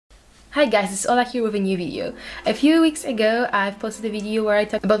Hi guys, it's Ola here with a new video. A few weeks ago I've posted a video where I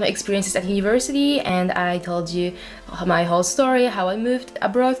talked about my experiences at university and I told you my whole story, how I moved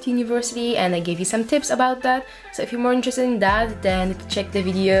abroad to university, and I gave you some tips about that. So if you're more interested in that, then check the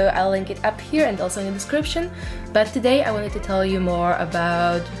video, I'll link it up here and also in the description. But today I wanted to tell you more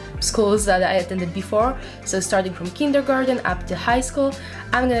about schools that I attended before, so starting from kindergarten up to high school.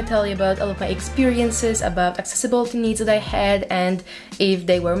 I'm gonna tell you about all of my experiences, about accessibility needs that I had and if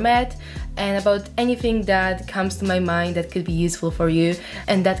they were met, and about anything that comes to my mind that could be useful for you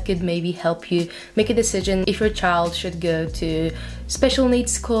and that could maybe help you make a decision if your child should go to special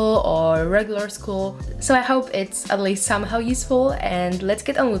needs school or regular school. So I hope it's at least somehow useful, and let's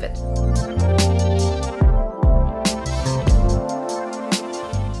get on with it.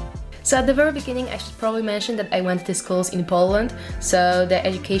 So at the very beginning I should probably mention that I went to schools in Poland, so the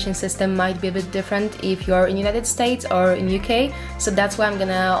education system might be a bit different if you're in United States or in UK, so that's why I'm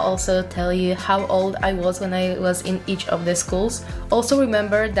gonna also tell you how old I was when I was in each of the schools. Also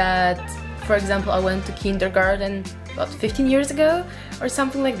remember that, for example, I went to kindergarten about 15 years ago or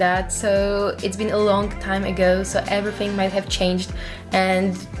something like that, so it's been a long time ago, so everything might have changed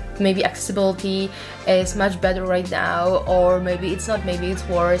and maybe accessibility is much better right now, or maybe it's not, maybe it's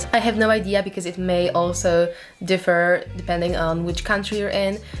worse. I have no idea because it may also differ depending on which country you're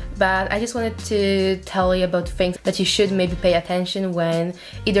in, but I just wanted to tell you about things that you should maybe pay attention when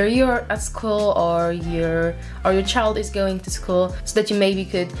either you're at school or your child is going to school, so that you maybe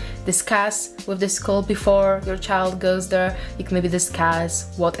could discuss with the school before your child goes there. You can maybe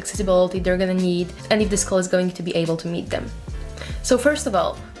discuss what accessibility they're gonna need and if the school is going to be able to meet them. So first of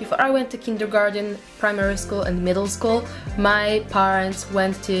all, before I went to kindergarten, primary school and middle school, my parents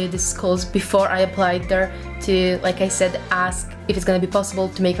went to these schools before I applied there to, like I said, ask if it's gonna be possible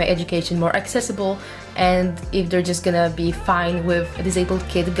to make my education more accessible and if they're just gonna be fine with a disabled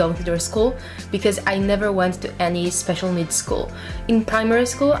kid going to their school, because I never went to any special needs school. In primary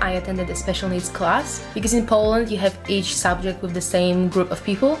school I attended a special needs class, because in Poland you have each subject with the same group of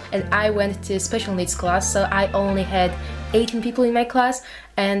people, and I went to special needs class, so I only had 18 people in my class,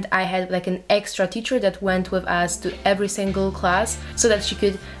 and I had like an extra teacher that went with us to every single class so that she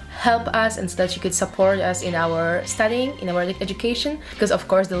could help us and so that she could support us in our studying, in our education, because of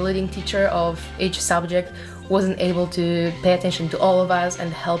course the leading teacher of each subject wasn't able to pay attention to all of us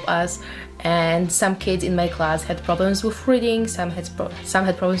and help us, and some kids in my class had problems with reading, some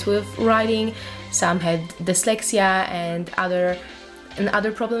had problems with writing, some had dyslexia and other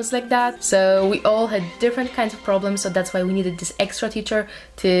problems like that. So we all had different kinds of problems, so that's why we needed this extra teacher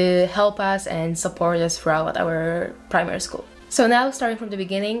to help us and support us throughout our primary school. So now, starting from the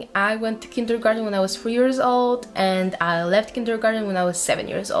beginning, I went to kindergarten when I was 3 years old and I left kindergarten when I was 7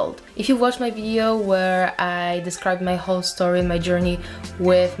 years old. If you watched my video where I described my whole story and my journey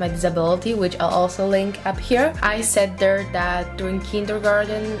with my disability, which I'll also link up here, I said there that during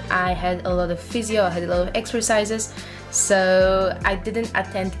kindergarten I had a lot of physio, I had a lot of exercises, so I didn't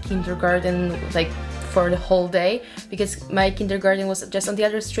attend kindergarten like for the whole day because my kindergarten was just on the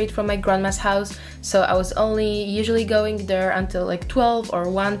other street from my grandma's house, so I was only usually going there until like 12 or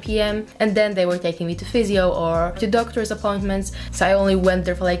 1 p.m. and then they were taking me to physio or to doctor's appointments, so I only went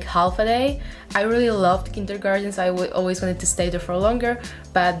there for like half a day. I really loved kindergarten, so I always wanted to stay there for longer,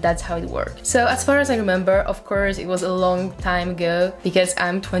 but that's how it worked. So as far as I remember, of course it was a long time ago because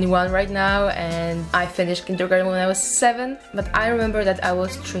I'm 21 right now and I finished kindergarten when I was 7, but I remember that I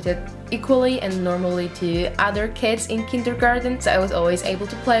was treated equally and normally to other kids in kindergarten, so I was always able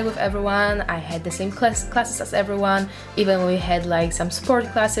to play with everyone. I had the same classes as everyone. Even when we had like some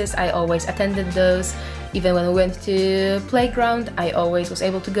sport classes, I always attended those. Even when we went to playground, I always was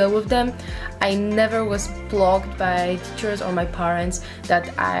able to go with them. I never was blocked by teachers or my parents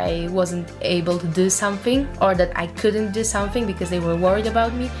that I wasn't able to do something or that I couldn't do something because they were worried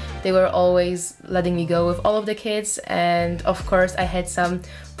about me. They were always letting me go with all of the kids, and of course I had some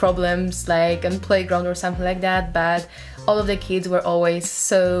problems like on playground or something like that, but all of the kids were always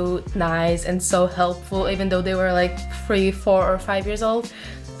so nice and so helpful, even though they were like 3, 4 or 5 years old.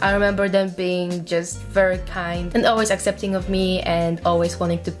 I remember them being just very kind and always accepting of me and always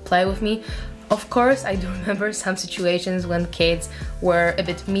wanting to play with me. Of course, I do remember some situations when kids were a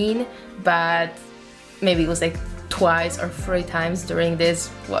bit mean, but maybe it was like twice or 3 times during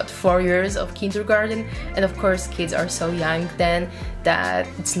this, 4 years of kindergarten. And of course, kids are so young then that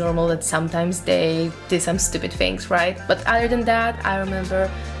it's normal that sometimes they do some stupid things, right? But other than that, I remember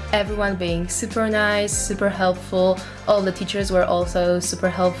everyone being super nice, super helpful. All the teachers were also super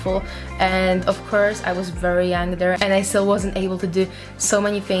helpful, and of course I was very young there and I still wasn't able to do so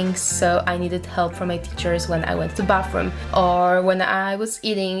many things, so I needed help from my teachers when I went to the bathroom or when I was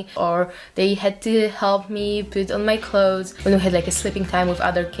eating, or they had to help me put on my clothes when we had like a sleeping time with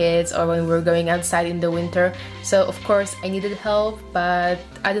other kids, or when we were going outside in the winter. So of course I needed help, but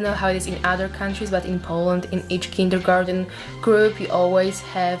I don't know how it is in other countries, but in Poland, in each kindergarten group you always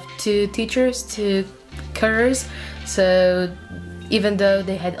have 2 teachers, 2 carers. So even though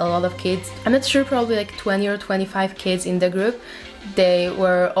they had a lot of kids, I'm not sure, probably like 20 or 25 kids in the group, they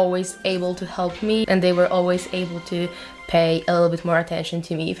were always able to help me, and they were always able to pay a little bit more attention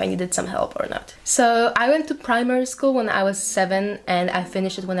to me if I needed some help or not. So I went to primary school when I was 7 and I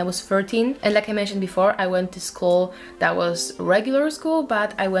finished it when I was 13. And like I mentioned before, I went to school that was regular school,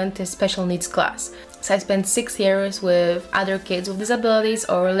 but I went to special needs class. So I spent 6 years with other kids with disabilities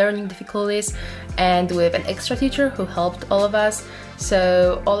or learning difficulties, and with an extra teacher who helped all of us.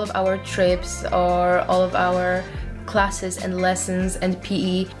 So all of our trips or all of our classes and lessons and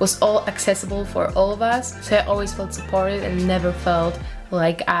PE was all accessible for all of us. So I always felt supported and never felt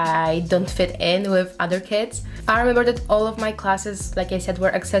like I don't fit in with other kids. I remember that all of my classes, like I said,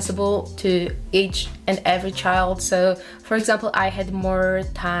 were accessible to each and every child. So for example, I had more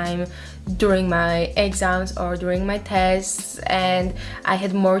time during my exams or during my tests, and I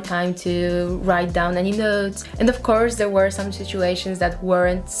had more time to write down any notes. And of course there were some situations that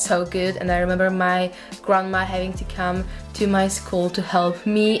weren't so good, and I remember my grandma having to come to my school to help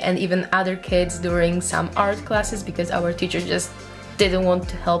me and even other kids during some art classes, because our teacher just didn't want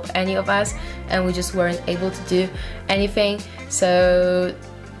to help any of us and we just weren't able to do anything. So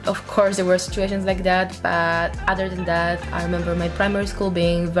of course there were situations like that, but other than that, I remember my primary school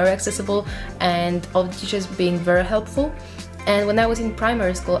being very accessible and all the teachers being very helpful. And when I was in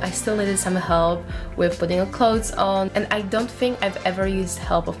primary school, I still needed some help with putting on clothes on, and I don't think I've ever used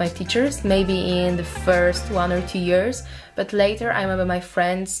help of my teachers, maybe in the first 1 or 2 years, but later I remember my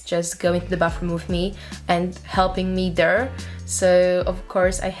friends just going to the bathroom with me and helping me there. So of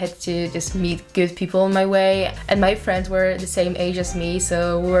course I had to just meet good people on my way, and my friends were the same age as me,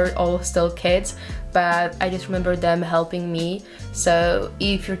 so we were all still kids, but I just remember them helping me. So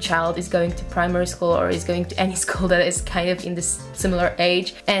if your child is going to primary school or is going to any school that is kind of in this similar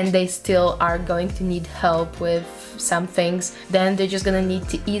age and they still are going to need help with some things, then they're just gonna need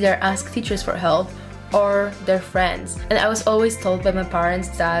to either ask teachers for help or their friends. And I was always told by my parents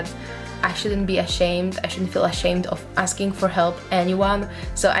that I shouldn't be ashamed, I shouldn't feel ashamed of asking for help anyone.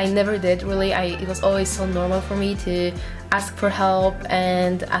 So I never did really. It was always so normal for me to ask for help,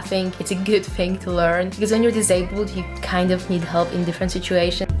 and I think it's a good thing to learn, because when you're disabled you kind of need help in different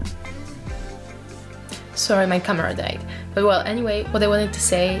situations. Sorry, my camera died. But well, anyway, what I wanted to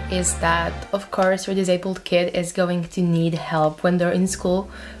say is that of course your disabled kid is going to need help when they're in school,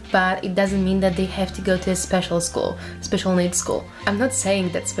 but it doesn't mean that they have to go to a special school, special needs school. I'm not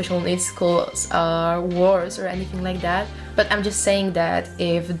saying that special needs schools are worse or anything like that, but I'm just saying that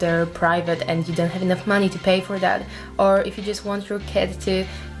if they're private and you don't have enough money to pay for that, or if you just want your kid to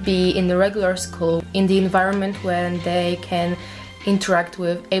be in the regular school, in the environment when they can interact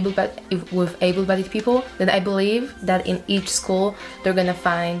with able-bodied people, then I believe that in each school they're gonna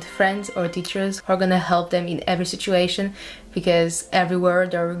find friends or teachers who are gonna help them in every situation, because everywhere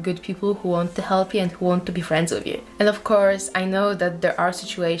there are good people who want to help you and who want to be friends with you. And of course I know that there are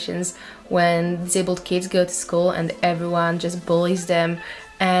situations when disabled kids go to school and everyone just bullies them,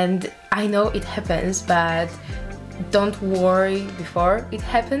 and I know it happens, but don't worry before it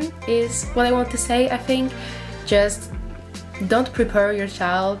happens is what I want to say. I think just don't prepare your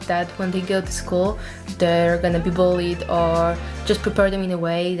child that when they go to school they're gonna be bullied, or just prepare them in a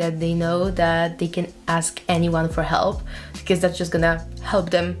way that they know that they can ask anyone for help, because that's just gonna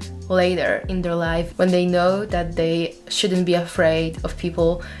help them later in their life, when they know that they shouldn't be afraid of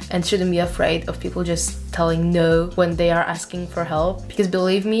people and shouldn't be afraid of people just telling no when they are asking for help. Because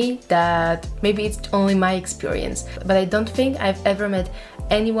believe me, that maybe it's only my experience, but I don't think I've ever met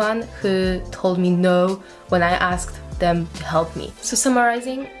anyone who told me no when I asked them to help me. So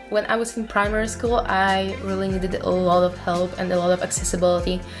summarizing, when I was in primary school I really needed a lot of help and a lot of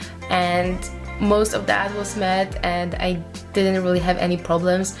accessibility, and most of that was met and I didn't really have any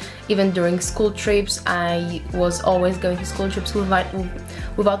problems. Even during school trips, I was always going to school trips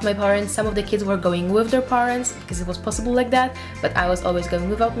without my parents. Some of the kids were going with their parents because it was possible like that, but I was always going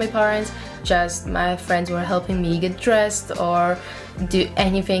without my parents. Just my friends were helping me get dressed or do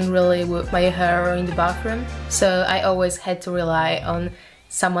anything really with my hair or in the bathroom. So I always had to rely on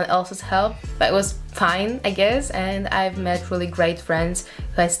someone else's help, but it was fine, I guess, and I've met really great friends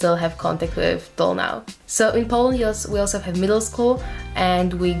who I still have contact with till now. So in Poland we also have middle school,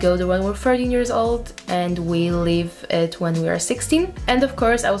 and we go there when we're 13 years old, and we leave it when we are 16. And of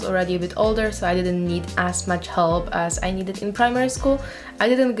course I was already a bit older, so I didn't need as much help as I needed in primary school. I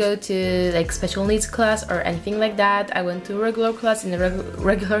didn't go to like special needs class or anything like that. I went to regular class in a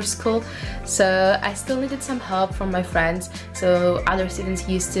regular school, so I still needed some help from my friends. So other students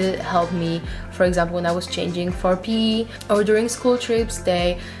used to help me, for example, when I was changing for PE or during school trips.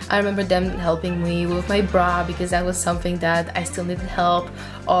 I remember them helping me with my bra because that was something that I still needed help,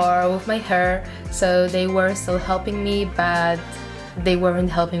 or with my hair. So they were still helping me, but they weren't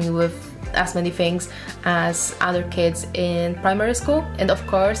helping me with as many things as other kids in primary school. And of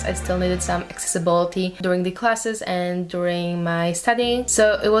course I still needed some accessibility during the classes and during my studying,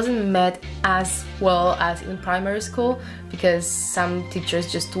 so it wasn't met as well as in primary school because some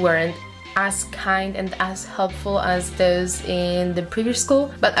teachers just weren't as kind and as helpful as those in the previous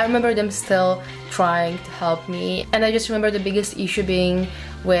school. But I remember them still trying to help me, and I just remember the biggest issue being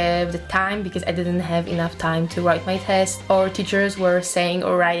with the time, because I didn't have enough time to write my test, or teachers were saying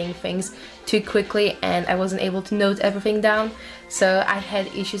or writing things too quickly and I wasn't able to note everything down. So I had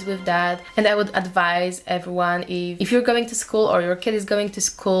issues with that, and I would advise everyone, if you're going to school or your kid is going to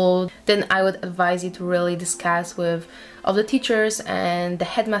school, then I would advise you to really discuss with all the teachers and the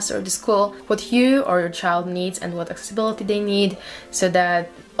headmaster of the school what you or your child needs and what accessibility they need, so that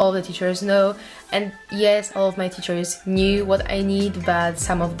all the teachers know. And yes, all of my teachers knew what I need, but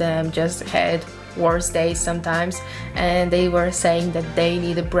some of them just had worse days sometimes, and they were saying that they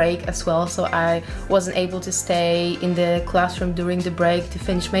need a break as well, so I wasn't able to stay in the classroom during the break to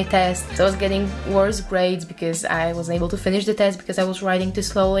finish my test. So I was getting worse grades because I wasn't able to finish the test because I was writing too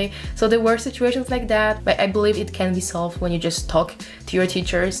slowly. So there were situations like that, but I believe it can be solved when you just talk to your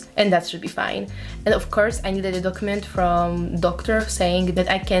teachers, and that should be fine. And of course I needed a document from doctor saying that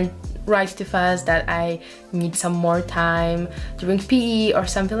I can't write too fast, that I need some more time during PE or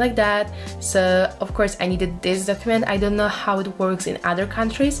something like that. So of course I needed this document. I don't know how it works in other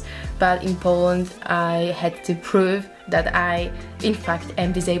countries, but in Poland I had to prove that I in fact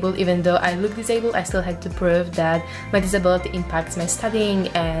am disabled. Even though I look disabled, I still had to prove that my disability impacts my studying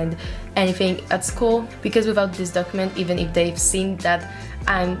and anything at school, because without this document, even if they've seen that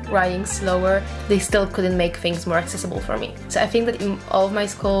I'm writing slower, they still couldn't make things more accessible for me. So I think that in all of my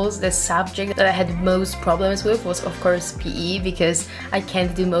schools, the subject that I had most problems with was of course PE, because I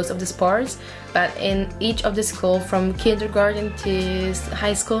can't do most of the sports. But in each of the school, from kindergarten to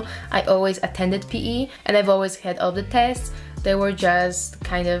high school, I always attended PE, and I've always had all the tests. They were just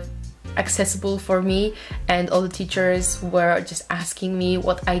kind of accessible for me, and all the teachers were just asking me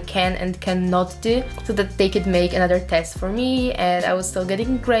what I can and cannot do so that they could make another test for me, and I was still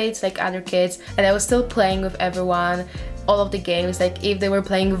getting grades like other kids, and I was still playing with everyone, all of the games. Like if they were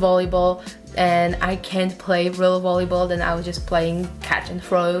playing volleyball and I can't play real volleyball, then I was just playing catch and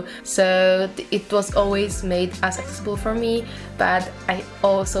throw. So it was always made as accessible for me. But I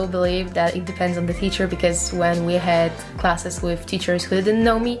also believe that it depends on the teacher, because when we had classes with teachers who didn't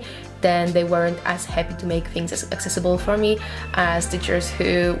know me, then they weren't as happy to make things as accessible for me as teachers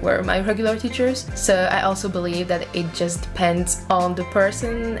who were my regular teachers. So I also believe that it just depends on the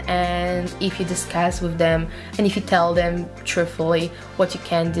person, and if you discuss with them and if you tell them truthfully what you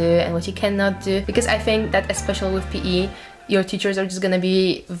can do and what you cannot do. Because I think that especially with PE, your teachers are just gonna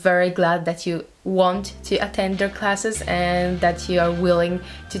be very glad that you want to attend their classes and that you are willing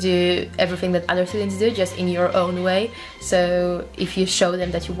to do everything that other students do, just in your own way. So if you show them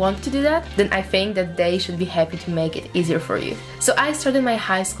that you want to do that, then I think that they should be happy to make it easier for you. So I started my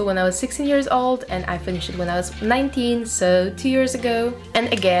high school when I was 16 years old, and I finished it when I was 19, so 2 years ago.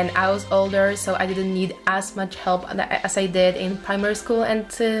 And again, I was older, so I didn't need as much help as I did in primary school and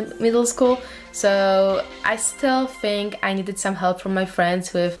middle school. So I still think I needed some help from my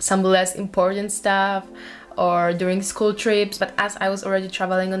friends with some less important stuff or during school trips, but as I was already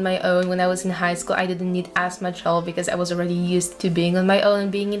traveling on my own when I was in high school, I didn't need as much help because I was already used to being on my own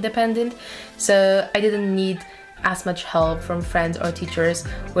and being independent. So I didn't need as much help from friends or teachers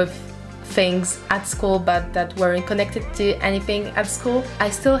with things at school but that weren't connected to anything at school. I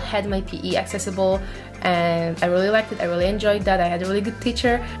still had my PE accessible, and I really liked it. I really enjoyed that. I had a really good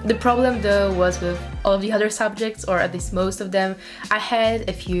teacher. The problem though was with all of the other subjects, or at least most of them. I had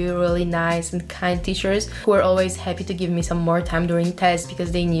a few really nice and kind teachers who were always happy to give me some more time during tests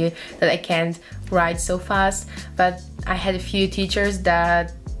because they knew that I can't write so fast. But I had a few teachers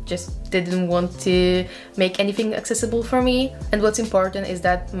that just didn't want to make anything accessible for me. And what's important is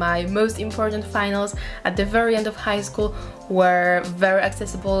that my most important finals at the very end of high school were very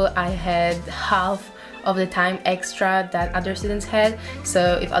accessible. I had half of the time extra that other students had.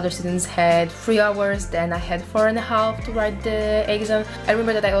 So if other students had 3 hours, then I had 4.5 to write the exam. I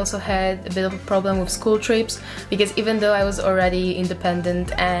remember that I also had a bit of a problem with school trips, because even though I was already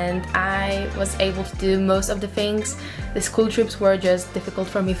independent and I was able to do most of the things, the school trips were just difficult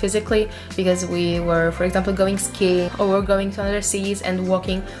for me physically, because we were, for example, going skiing or we're going to another cities and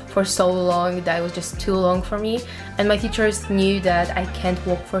walking for so long that it was just too long for me. And my teachers knew that I can't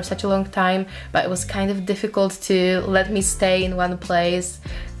walk for such a long time, but it was kind of difficult to let me stay in one place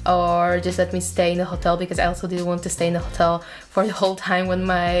or just let me stay in a hotel, because I also didn't want to stay in a hotel for the whole time when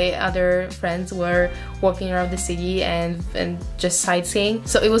my other friends were walking around the city and just sightseeing.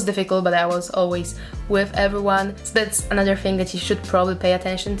 So it was difficult, but I was always with everyone. So that's another thing that you should probably pay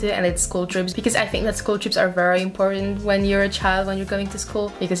attention to, and it's school trips, because I think that school trips are very important when you're a child, when you're going to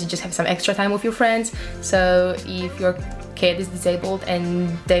school, because you just have some extra time with your friends. So if your kid is disabled and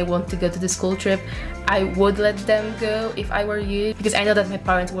they want to go to the school trip, I would let them go if I were you, because I know that my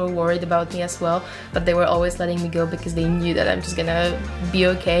parents were worried about me as well, but they were always letting me go because they knew that I'm just gonna be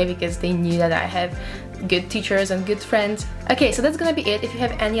okay, because they knew that I have good teachers and good friends. Okay, so that's gonna be it. If you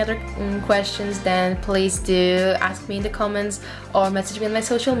have any other questions, then please do ask me in the comments or message me on my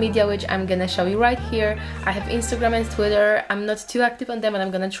social media, which I'm gonna show you right here. I have Instagram and Twitter. I'm not too active on them, and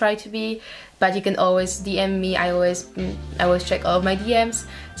I'm gonna try to be, but you can always DM me. I always check all of my DMs.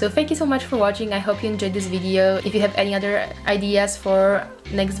 So thank you so much for watching. I hope you enjoyed this video. If you have any other ideas for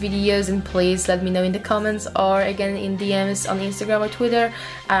next videos, then please let me know in the comments, or again in DMs on Instagram or Twitter.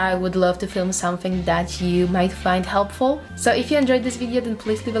 I would love to film something that you might find helpful. So if you enjoyed this video, then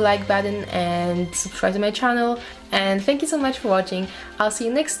please leave a like button and subscribe to my channel. And thank you so much for watching. I'll see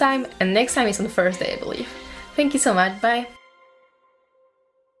you next time, and next time is on Thursday, I believe. Thank you so much. Bye!